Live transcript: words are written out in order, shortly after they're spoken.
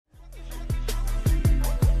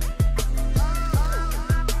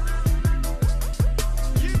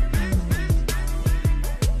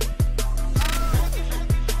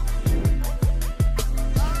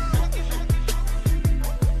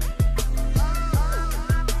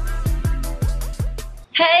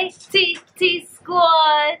Hey TT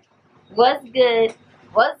Squad, what's good?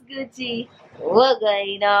 What's Gucci? What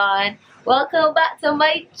going on? Welcome back to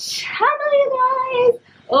my channel, you guys.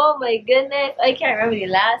 Oh my goodness, I can't remember the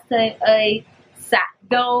last time I sat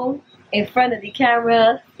down in front of the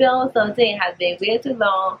camera, filmed something. It has been way too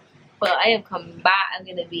long, but I am coming back. I'm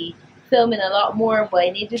gonna be filming a lot more, but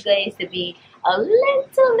I need you guys to be a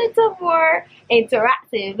little more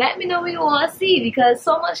interactive. Let me know what you want to see, because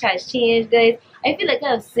so much has changed, guys. I feel like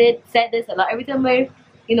I've said this a lot. Every time I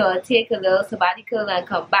take a little sabbatical and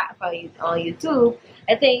come back from on YouTube,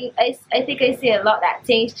 I think I say a lot that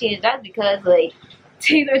things change. That's because like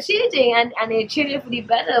things are changing and they're changing for the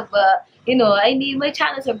better. But I need my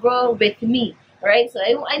channel to grow with me, right? So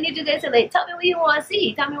I need you guys to like tell me what you want to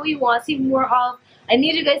see. Tell me what you want to see more of. I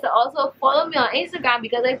need you guys to also follow me on Instagram,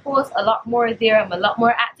 because I post a lot more there. I'm a lot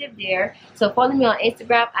more active there. So follow me on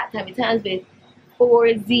Instagram at Tamzzzz with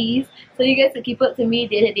 4 Z's, so you guys can keep up to me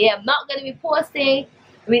day to day. I'm not gonna be posting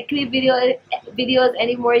weekly videos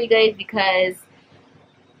anymore, you guys, because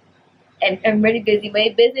I'm really busy.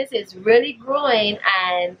 My business is really growing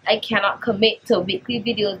and I cannot commit to weekly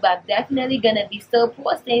videos, but I'm definitely gonna be still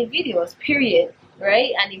posting videos, period,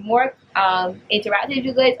 right? And the more interactive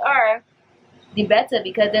you guys are, the better,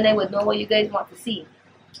 because then I would know what you guys want to see.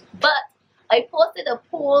 But I posted a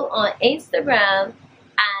poll on Instagram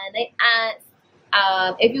and I asked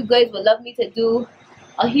if you guys would love me to do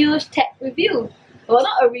a huge tech review. Well,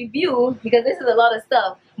 not a review, because this is a lot of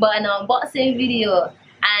stuff, but an unboxing video.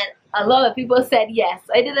 And a lot of people said yes.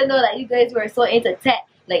 I didn't know that you guys were so into tech.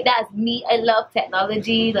 Like, that's me. I love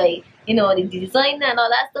technology. Like, the design and all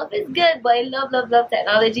that stuff is good, but I love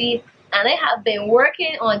technology. And I have been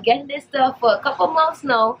working on getting this stuff for a couple months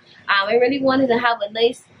now. I really wanted to have a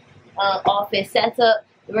nice office setup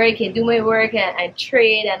where I can do my work and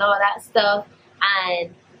trade and all that stuff.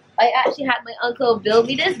 And I actually had my uncle build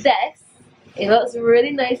me this desk. It looks really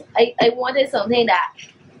nice. I wanted something that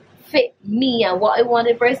fit me and what I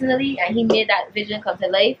wanted personally, and he made that vision come to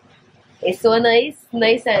life. It's so nice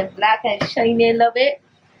and black and shiny. I love it.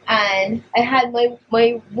 And I had my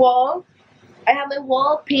wall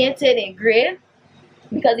painted in gray,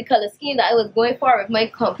 because the color scheme that I was going for with my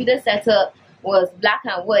computer setup was black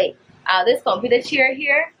and white. This computer chair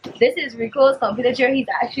here, this is Rico's computer chair. He's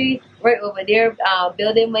actually right over there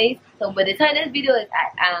building my. So by the time this video is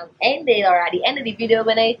ended, or at the end of the video,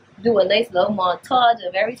 when I do a nice little montage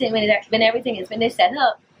of everything, when everything is finished set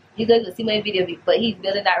up, you guys will see my video. But he's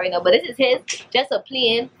building that right now. But this is his, just a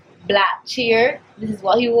plain black chair. This is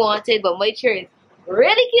what he wanted, but my chair is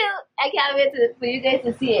really cute. I can't wait for you guys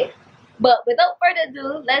to see it. But without further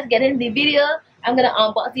ado, let's get in the video. I'm gonna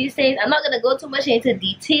unbox these things. I'm not gonna go too much into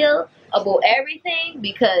detail about everything,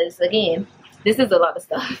 because again, this is a lot of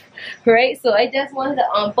stuff, right? So I just wanted to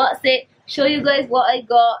unbox it, show you guys what I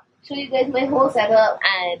got, show you guys my whole setup,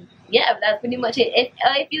 and yeah, that's pretty much it.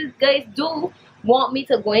 If you guys do want me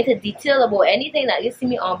to go into detail about anything that you see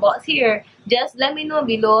me unbox here, just let me know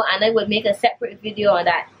below and I will make a separate video on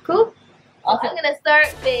that. Cool? Also, I'm gonna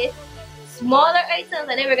start with smaller items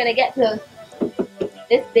and then we're gonna get to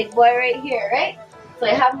this big boy right here, right? So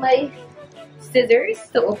I have my scissors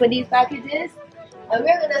to open these packages, and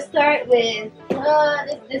we're gonna start with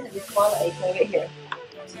this is the smaller item right here.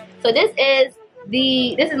 So this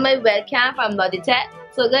is my webcam from Logitech.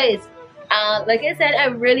 So guys, like I said,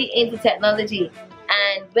 I'm really into technology,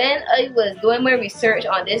 and when I was doing my research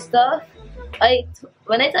on this stuff,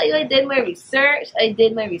 when I tell you I did my research.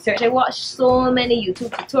 I watched so many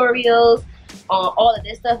YouTube tutorials on all of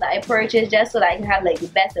this stuff that I purchased, just so that I can have like the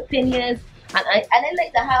best opinions, and I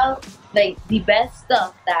like to have like the best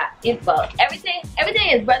stuff that everything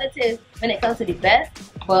is relative when it comes to the best,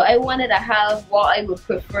 but I wanted to have what I would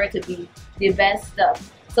prefer to be the best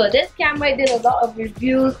stuff. So this camera, I did a lot of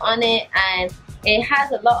reviews on it, and it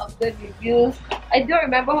has a lot of good reviews. I don't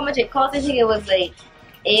remember how much it cost. I think it was like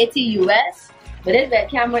 80 US, but this web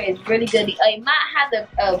camera is really good. The iMac has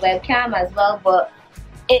a webcam as well, but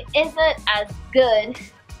it isn't as good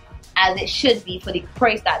as it should be for the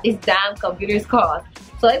price that these damn computers cost.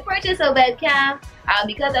 So I purchased a webcam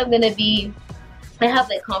because I have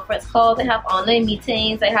like conference calls, I have online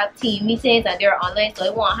meetings, I have team meetings, and they're online, so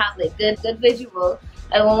I want to have like good visual.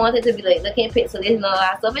 I don't want it to be like looking pixelated and all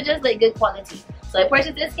that stuff. It's just like good quality. So I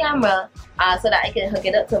purchased this camera so that I can hook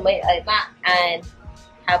it up to my iMac and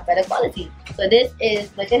have better quality. So this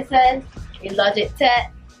is, like I said, a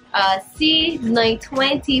Logitech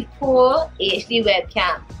C920 Pro HD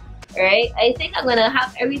webcam. Alright, I think I'm gonna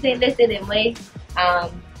have everything listed in my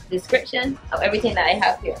description of everything that I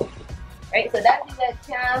have here. Right, so that's the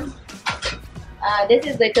webcam. This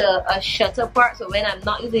is like a shutter part, so when I'm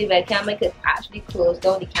not using the webcam, I could actually close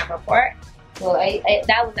down the camera part. So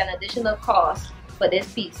that was an additional cost for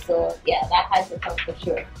this piece. So yeah, that has to come for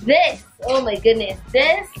sure. This, oh my goodness,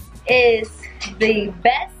 this is the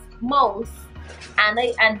best mouse,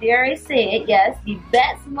 and dare I say it, yes, the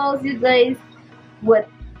best mouse you guys would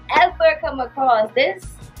ever come across. This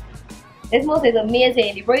mouse is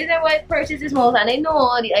amazing. The reason why I purchased this mouse, and I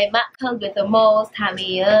know the iMac comes with a mouse,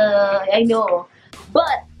 Tammy, I know,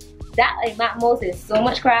 but that iMac mouse is so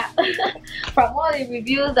much crap. From all the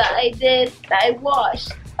reviews that I did, that I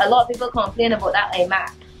watched, a lot of people complain about that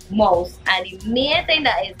iMac mouse, and the main thing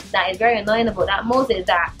that is very annoying about that mouse is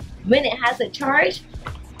that when it has a charge,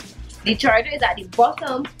 the charger is at the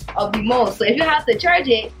bottom of the mouse. So if you have to charge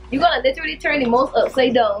it, you're gonna literally turn the mouse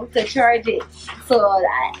upside down to charge it. So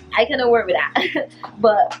I cannot work with that.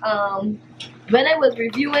 But when I was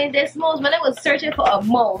reviewing this mouse, when I was searching for a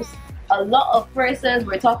mouse, a lot of persons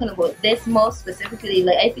were talking about this mouse specifically.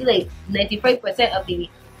 Like, I feel like 95% of the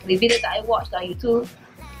videos that I watched on YouTube,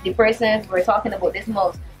 the persons were talking about this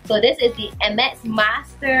mouse. So this is the MX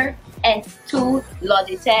Master S2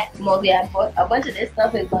 Logitech mouse. Yeah, a bunch of this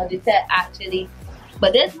stuff is Logitech actually.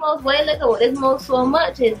 But this mouse, what I like about this mouse so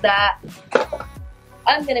much is that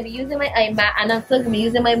I'm gonna be using my iMac, and I'm still gonna be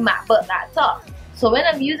using my MacBook laptop. So when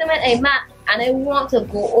I'm using my iMac and I want to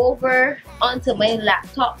go over onto my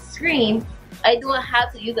laptop screen, I don't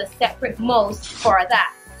have to use a separate mouse for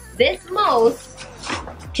that. This mouse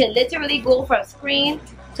can literally go from screen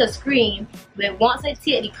to screen, but once I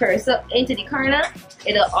take the cursor into the corner,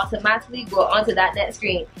 it'll automatically go onto that next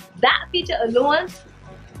screen. That feature alone,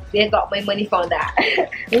 they got my money from that.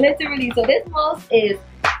 Literally. So this mouse is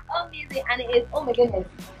amazing, and it is, oh my goodness,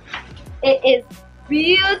 it is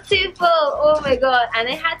beautiful. Oh my god. And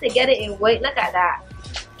I had to get it in white. Look at that.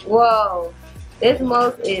 Whoa, this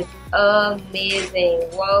mouse is amazing.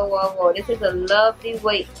 Whoa, whoa, whoa. This is a lovely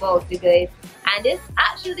white mouse, you guys. And this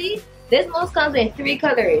mouse comes in 3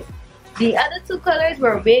 colors. The other 2 colors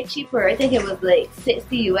were way cheaper. I think it was like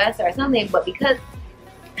 60 US or something, but because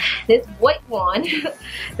this white one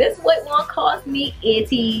cost me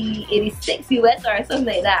 86 US or something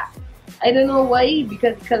like that. I don't know why,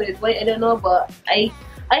 because the color is white, I don't know, but I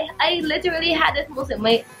literally had this mouse in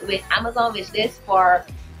my Amazon wish list for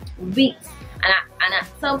weeks, and at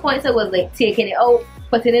some points I was like taking it out,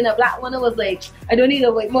 putting in a black one. I was like, I don't need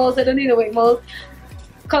a white mouse, I don't need a white mouse,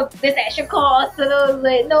 cause this extra cost. And I was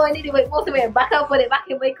like, no, I need a white mouse. I went back up, put it back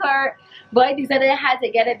in my cart, but I decided I had to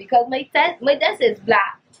get it because my desk is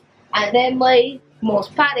black, and then my mouse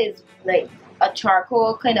pad is like a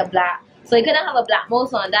charcoal kind of black. So I couldn't have a black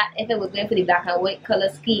mouse on that if it was going for the black and white color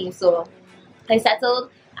scheme. So I settled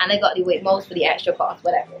and I got the white mouse for the extra cost,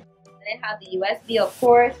 whatever. And I have the USB, of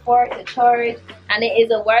course, for it to charge. And it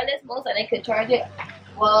is a wireless mouse, and I can charge it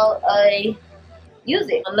while I use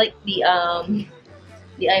it, unlike the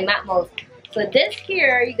iMac mouse. So this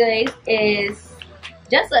here, you guys, is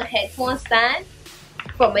just a headphone stand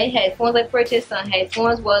for my headphones. I purchased some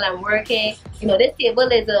headphones while I'm working. You know, this table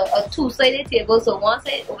is a 2-sided table, so one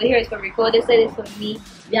side over here is for record, this side is for me.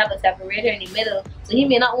 We have a separator in the middle, so he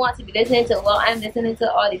may not want to be listening to what I'm listening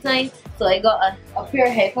to all the time. So I got a pair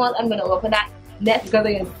of headphones. I'm gonna open that next because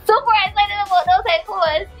I am super excited about those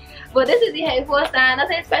headphones. But this is the headphone stand.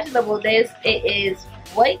 Nothing special about this. It is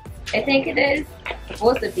white, I think it is.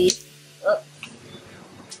 Supposed to be.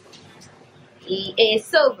 It is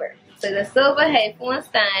silver. So the silver headphone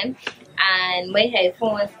stand, and my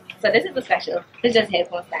headphones. So this is a special. It's just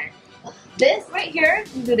headphone stand. This right here,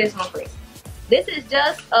 let me do this one first. This is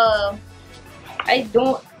just I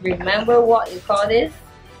don't remember what you call this,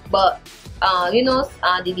 but you know,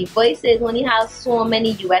 the devices only have so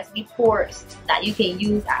many USB ports that you can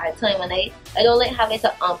use at a time, and I don't like having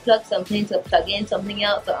to unplug something to plug in something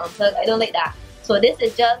else to unplug. I don't like that. So this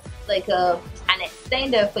is just like an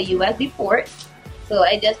extender for USB ports. So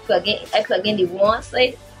I just plug in the one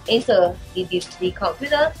side into the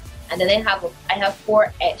computer, and then I have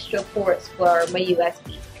 4 extra ports for my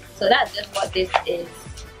USB. So that's just what this is.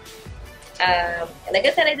 Like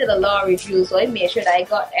I said, I did a lot of reviews, so I made sure that I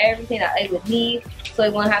got everything that I would need, so I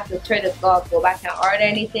won't have to try to go back and order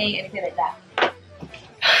anything like that.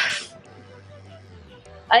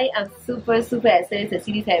 I am super excited to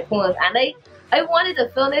see these headphones, and I wanted to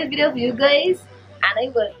film this video for you guys, and I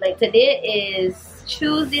would like, today is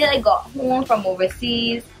Tuesday. I got home from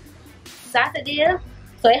overseas Saturday,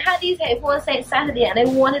 so I had these headphones since Saturday, and I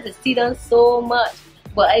wanted to see them so much,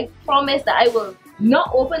 but I promised that I will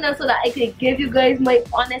not open them so that I could give you guys my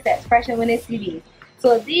honest expression when I see these.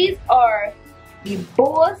 So these are the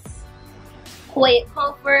Bose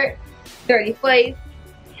QuietComfort 35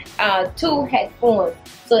 two headphones.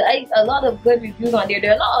 So a lot of good reviews on there.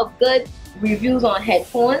 There are a lot of good reviews on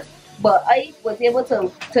headphones, but I was able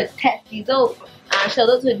to test these out. Shout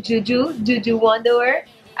out to Juju Wanderer.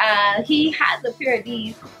 He has a pair of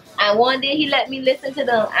these, and one day he let me listen to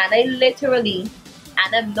them, and I literally,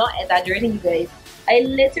 and I'm not exaggerating, you guys, I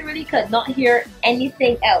literally could not hear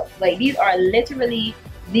anything else. Like, these are literally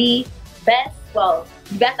the best, well,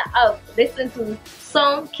 the best I've listened to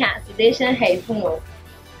sound cancellation headphones.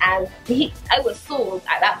 And I was sold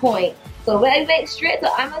at that point. So when I went straight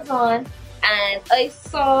to Amazon and I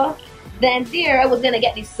saw them there, I was gonna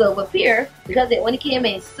get the silver pair because it only came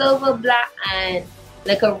in silver, black, and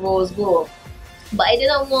like a rose gold. But I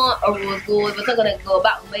didn't want a rose gold. I was not gonna go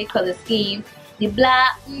back with my color scheme. The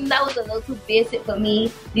black, that was a little too basic for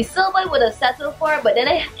me. The silver I would have settled for, but then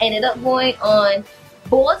I ended up going on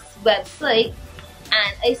Bose website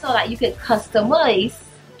and I saw that you could customize.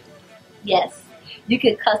 Yes, you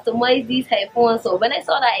could customize these headphones. So when I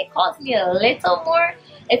saw that, it cost me a little more.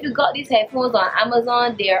 If you got these headphones on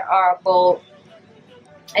Amazon, there are about,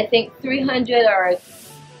 I think, 300 or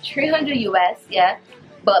 300 US, yeah.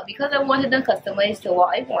 But because I wanted them customized to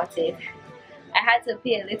what I wanted, I had to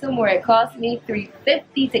pay a little more. It cost me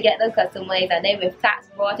 $350 to get them customized, and then with tax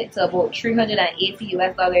brought it to about 380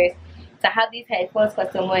 US dollars to have these headphones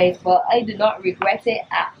customized. But I do not regret it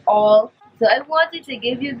at all. So I wanted to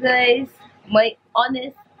give you guys my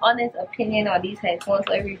honest opinion on these headphones.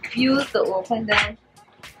 So I refused to open them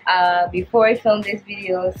before I filmed this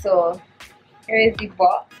video. So here is the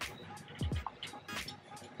box.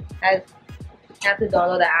 I have to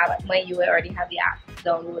download the app. Mind you, I already have the app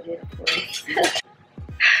downloaded, of course.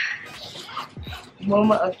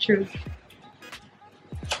 Moment of truth.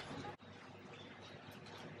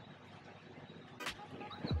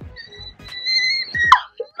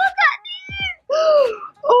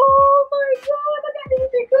 Oh my god, look at these,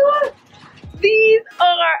 they're good. These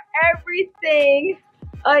are everything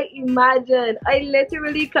I imagined. I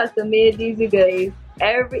literally custom made these, you guys.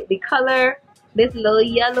 The color, this little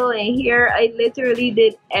yellow in here, I literally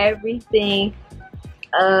did everything.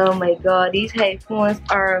 Oh my god, these headphones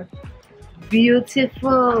are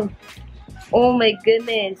beautiful. Oh my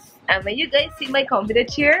goodness. And when you guys see my computer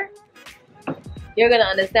chair, you're gonna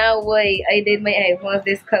understand why I did my headphones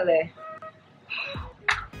this color.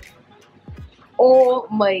 Oh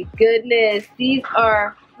my goodness, these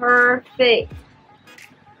are perfect.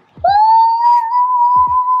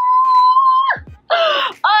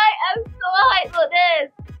 I am so hyped for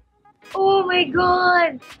this. Oh my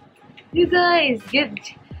god, you guys,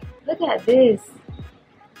 look at this.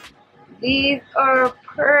 These are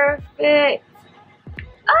perfect.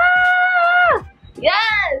 Ah,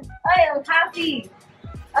 yes, I am happy.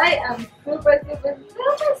 I am super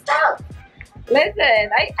stoked. Listen,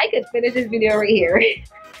 I could finish this video right here.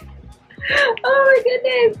 Oh my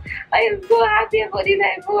goodness, I am so happy about these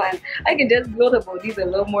headphones. I can just build about these a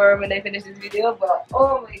little more when I finish this video, but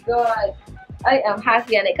oh my god, I am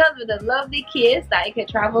happy. And it comes with a lovely case that I can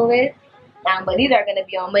travel with. But these are going to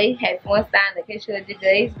be on my headphone stand like I showed you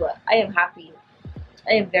guys. But I am happy.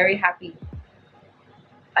 I am very happy.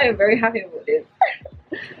 I am very happy about this.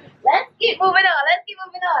 Let's keep moving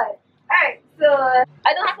on. Alright, so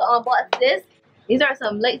I don't have to unbox this. These are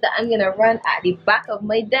some lights that I'm going to run at the back of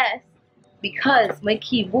my desk because my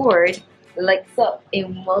keyboard lights up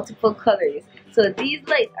in multiple colors. So these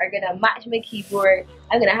lights are going to match my keyboard.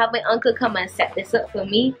 I'm going to have my uncle come and set this up for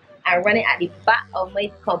me and run it at the back of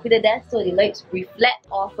my computer desk so the lights reflect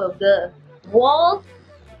off of the wall.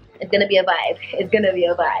 It's going to be a vibe. It's going to be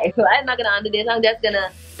a vibe. So I'm not going to undo this. I'm just going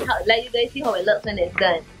to let you guys see how it looks when it's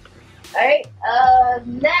done. Alright,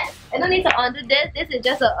 next, I don't need to undo this. This is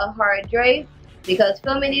just a hard drive because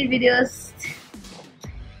filming these videos,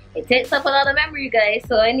 it takes up a lot of memory, guys.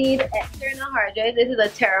 So I need external hard drive. This is a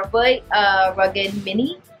terabyte rugged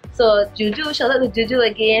mini. So Juju, shout out to Juju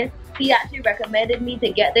again. He actually recommended me to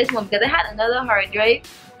get this one because I had another hard drive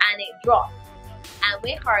and it dropped. And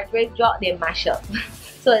when hard drive dropped, they mash up.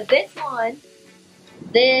 So this one,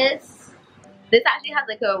 this actually has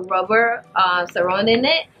like a rubber surrounding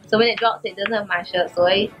it. So when it drops, it doesn't mash up. So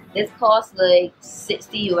this costs like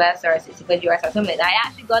 60 US or 65 US or something. I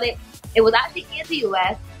actually got it. It was actually 80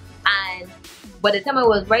 US. And by the time I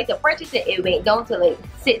was ready to purchase it, it went down to like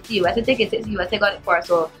 60 US. I think it's 60 US I got it for.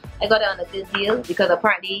 So I got it on a good deal because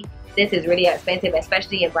apparently this is really expensive,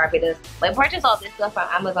 especially in Barbados. But I purchased all this stuff from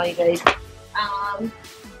Amazon, you guys.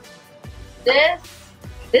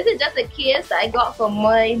 This is just a case that I got for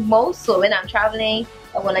my mouse. So when I'm traveling,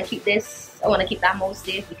 I want to keep this. I want to keep that mouse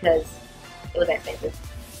safe because it was expensive.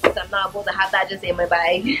 because I'm not about to have that just in my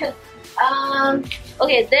bag.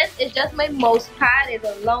 Okay, this is just my mouse pad. It's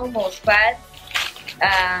a long mouse pad.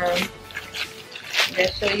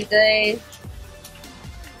 Let's show you guys.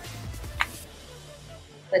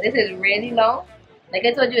 So this is really long. Like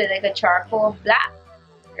I told you, it's like a charcoal black,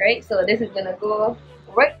 right? So this is gonna go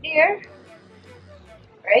right there,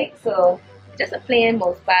 right? So just a plain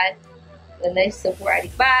mouse pad. A nice support at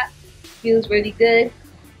the back. Feels really good.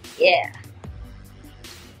 Yeah.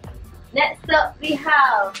 Next up we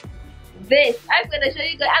have this. I'm gonna show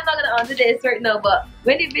you guys. I'm not gonna answer this right now, but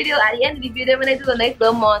when the video, at the end of the video, when I do a nice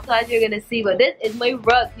little montage, you're gonna see. But this is my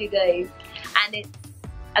rug, you guys, and it's,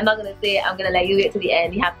 I'm not gonna say it. I'm gonna let you wait to the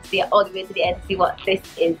end. You have to stay all the way to the end to see what this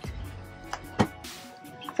is.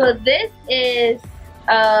 So this is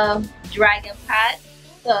dragon pad.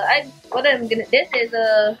 So this is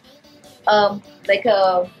a like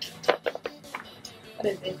a, what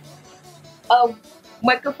is this? A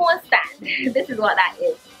microphone stand. This is what that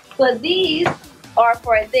is. So these are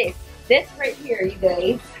for this right here, you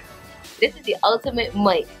guys. This is the ultimate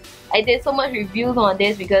mic. I did so much reviews on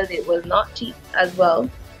this because it was not cheap as well.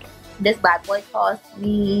 This bad boy cost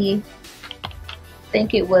me, I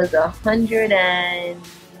think it was 100 and,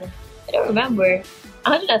 I don't remember,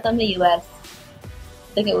 100 and something US.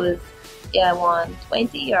 I think it was, yeah,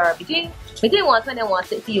 120 or between 120 and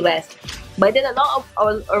 160 US. But I did a lot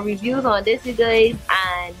of reviews on this, you guys,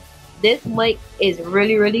 and this mic is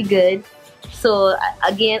really good. So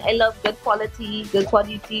again, I love good quality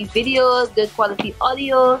videos, good quality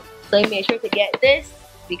audio. So I made sure to get this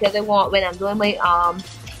because I want, when I'm doing my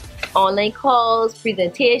online calls,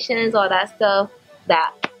 presentations, all that stuff,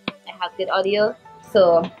 that I have good audio.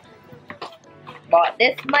 So bought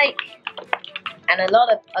this mic, and a lot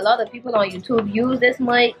of people on YouTube use this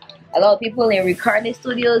mic. A lot of people in recording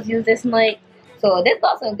studios use this mic. So this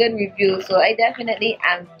got some good reviews. So I definitely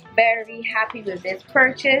am very happy with this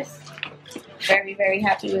purchase. Very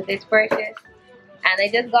happy with this purchase. And I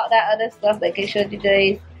just got that other stuff like I showed you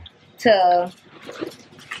guys to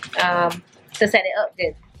set it up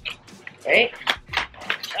then. Right?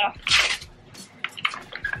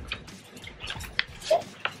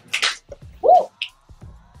 Woo!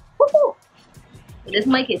 Woo! This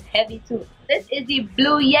mic is heavy too. This is the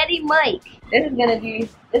Blue Yeti mic. This is gonna be,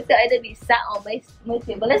 this could either be sat on my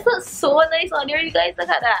table. This looks so nice on here, you guys. Look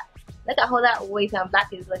at that. Look at how that white and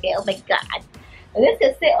black is looking. Oh my god. And this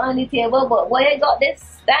could sit on the table, but why I got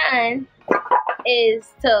this stand is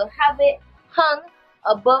to have it hung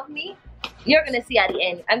above me. You're gonna see at the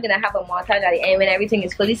end. I'm gonna have a montage at the end when everything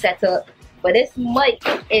is fully set up. But this mic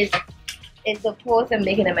is the post I'm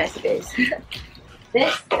making a mess of this.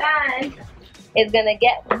 This stand is gonna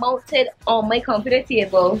get mounted on my computer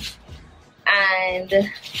table, and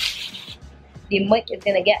the mic is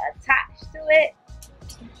gonna get attached to it,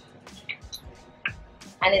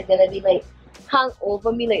 and it's gonna be like hung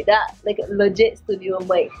over me like that, like a legit studio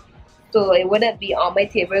mic. So it wouldn't be on my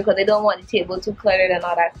table because I don't want the table too cluttered and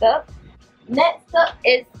all that stuff. Next up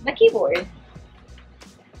is my keyboard.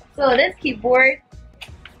 So this keyboard,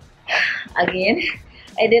 again,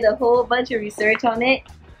 I did a whole bunch of research on it,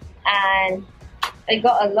 and I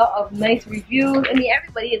got a lot of nice reviews. I mean,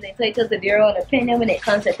 everybody is entitled to their own opinion when it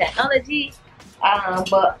comes to technology,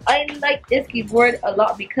 but I like this keyboard a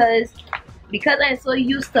lot because I'm so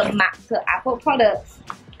used to Apple products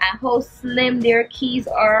and how slim their keys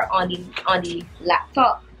are on the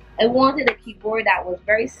laptop. I wanted a keyboard that was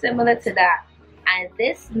very similar to that, and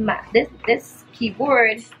this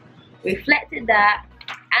keyboard reflected that.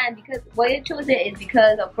 And because why I chose it is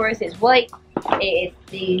because, of course, it's white. It's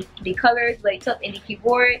the colors that I took in the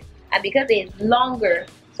keyboard, and because it's longer,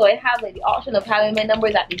 so I have like the option of having my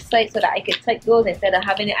numbers at the side so that I could type those instead of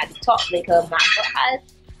having it at the top like a MacBook has.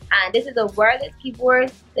 And this is a wireless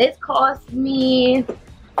keyboard. This cost me,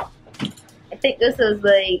 I think this is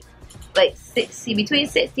like 60, between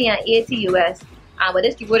 60 and 80 US. But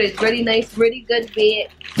this keyboard is really nice, really good weight,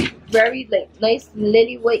 very like nice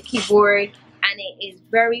lily white keyboard, and it is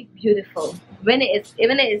very beautiful. When it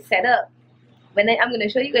is set up, I'm gonna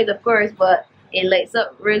show you guys, of course, but it lights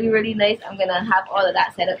up really nice. I'm gonna have all of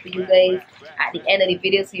that set up for you guys at the end of the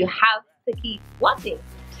video, so you have to keep watching.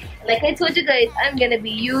 Like I told you guys, I'm gonna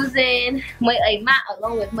be using my iMac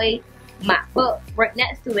along with my MacBook right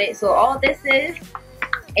next to it. So all this is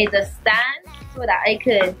a stand so that I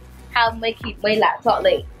could have my laptop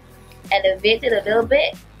like elevated a little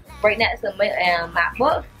bit right next to my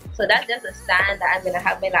MacBook. So that's just a stand that I'm gonna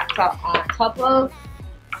have my laptop on top of.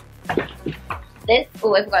 This,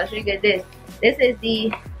 oh, I forgot to show you guys this. This is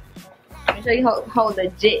the, let me show you how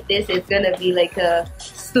legit this is gonna be, like a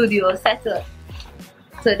studio setup.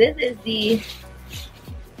 So this is the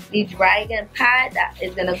the dragon pad that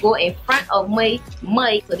is gonna go in front of my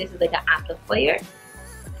mic. So this is like an amplifier.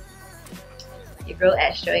 Your girl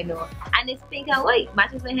extra, I know. And it's pink and white,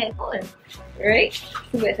 matches my headphones. Right?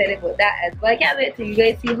 Super excited about that as well. I can't wait till you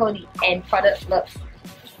guys see how the end product looks.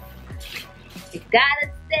 You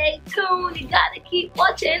gotta stay tuned. You gotta keep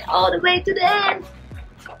watching all the way to the end.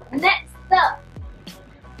 Next up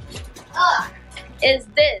is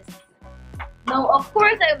this. Now, of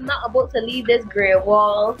course, I'm not about to leave this gray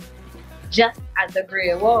wall just as a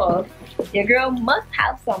gray wall. Your girl must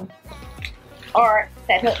have some art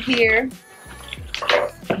set up here.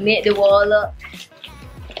 Make the wall look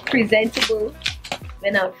presentable.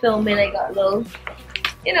 When I'm filming, I got low.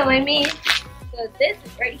 You know what I mean? So this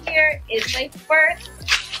right here is my first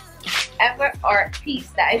ever art piece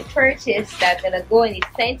that I purchased that's gonna go in the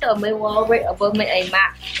center of my wall right above my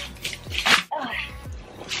iMac.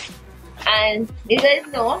 And you guys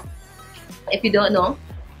know, if you don't know,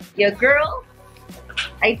 your girl,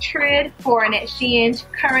 I trade foreign exchange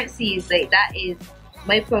currencies. Like, that is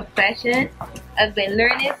my profession. I've been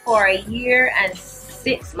learning for a year and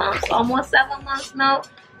 6 months, almost 7 months now.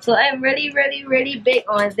 So I'm really big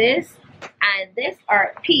on this. And this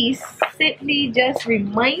art piece simply just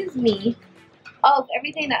reminds me of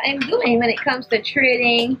everything that I'm doing when it comes to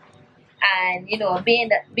trading. And you know, being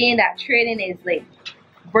that trading is like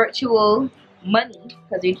virtual money,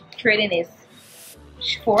 because trading is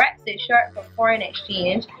forex is short for foreign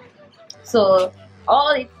exchange. So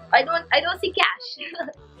I don't see cash.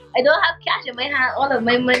 I don't have cash in my hand. All of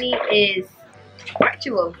my money is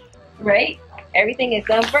virtual, right? Everything is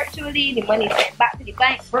done virtually. The money is sent back to the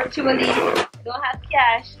bank virtually. I don't have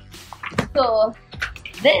cash. So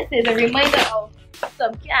this is a reminder of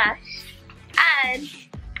some cash and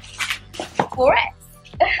forex.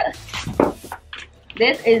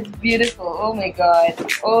 This is beautiful. Oh my god.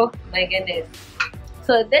 Oh my goodness.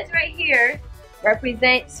 So this right here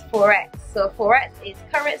represents forex. So forex is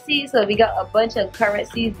currency. So we got a bunch of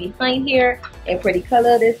currencies behind here in pretty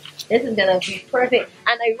color. This is gonna be perfect.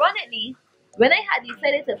 And ironically, when I had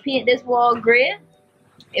decided to paint this wall gray,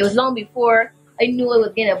 it was long before I knew I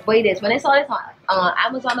was gonna buy this. When I saw this on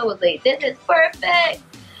Amazon, I was like, this is perfect.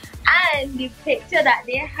 And the picture that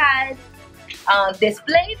they had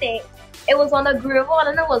displayed it was on a gray wall,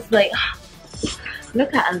 and I was like,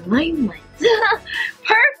 look at alignment.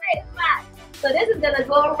 Perfect match. So this is gonna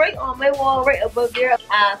go right on my wall, right above there.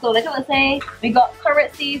 So like I was saying, we got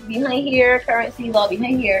currencies behind here, currencies all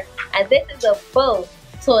behind here, and this is a bull.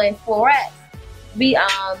 So in forex,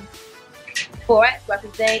 forex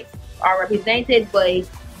represented by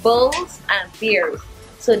bulls and bears.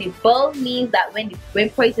 So the bull means that when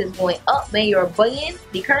price is going up, when you're buying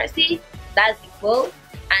the currency, that's the bull.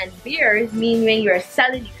 And bears mean when you're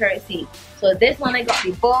selling the currency. So this one I got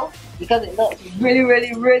the bull because it looks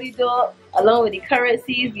really dope, along with the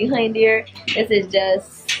currencies behind there. This is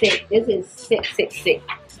just sick. This is sick.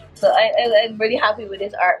 So I'm really happy with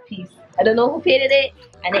this art piece. I don't know who painted it,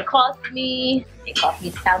 and it cost me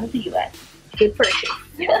 $70 US. Good purchase.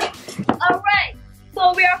 Alright,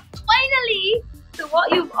 so we are finally to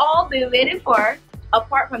what you've all been waiting for,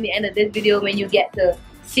 apart from the end of this video when you get to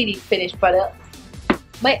see the finished product.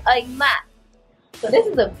 My iMac. So this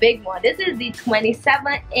is a big one. This is the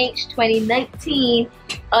 27-inch 2019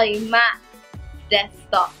 iMac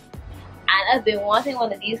desktop. And I've been wanting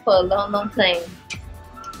one of these for a long time.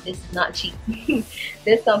 This is not cheap.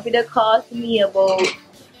 This computer cost me about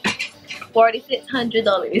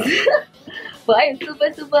 $4,600. But I am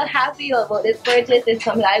super happy about this purchase. It's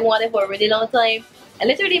something I wanted for a really long time. I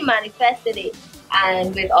literally manifested it.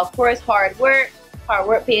 And with, of course, hard work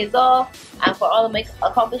pays off. And for all of my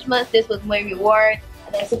accomplishments, this was my reward.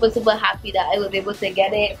 And I'm super happy that I was able to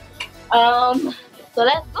get it. So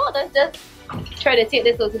let's go. Let's just try to take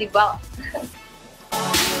this to the box.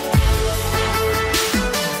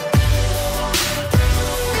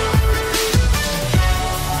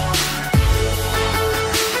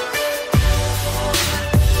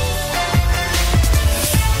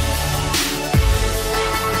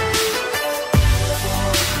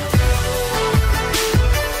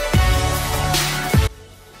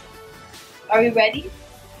 Are we ready?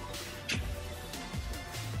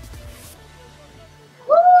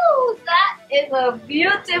 Woo! That is a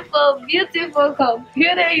beautiful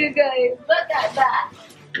computer, you guys. Look at that.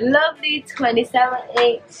 Lovely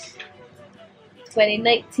 27-inch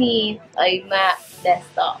 2019 iMac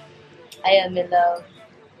desktop. I am in love.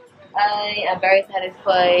 I am very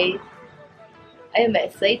satisfied. I am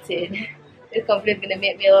excited. This computer is gonna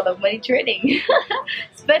make me a lot of money trading.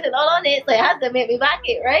 Spend it all on it, so it has to make me back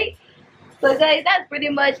it, right? So guys, that's pretty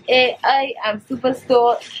much it. I am super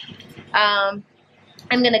stoked.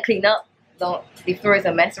 I'm gonna clean up. The floor is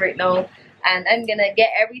a mess right now, and I'm gonna get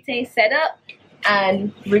everything set up.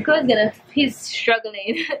 And he's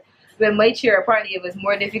struggling with my chair. Apparently it was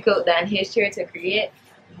more difficult than his chair to create,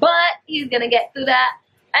 but he's gonna get through that.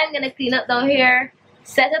 I'm gonna clean up down here,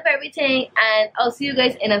 set up everything, and I'll see you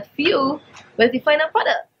guys in a few with the final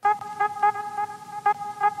product.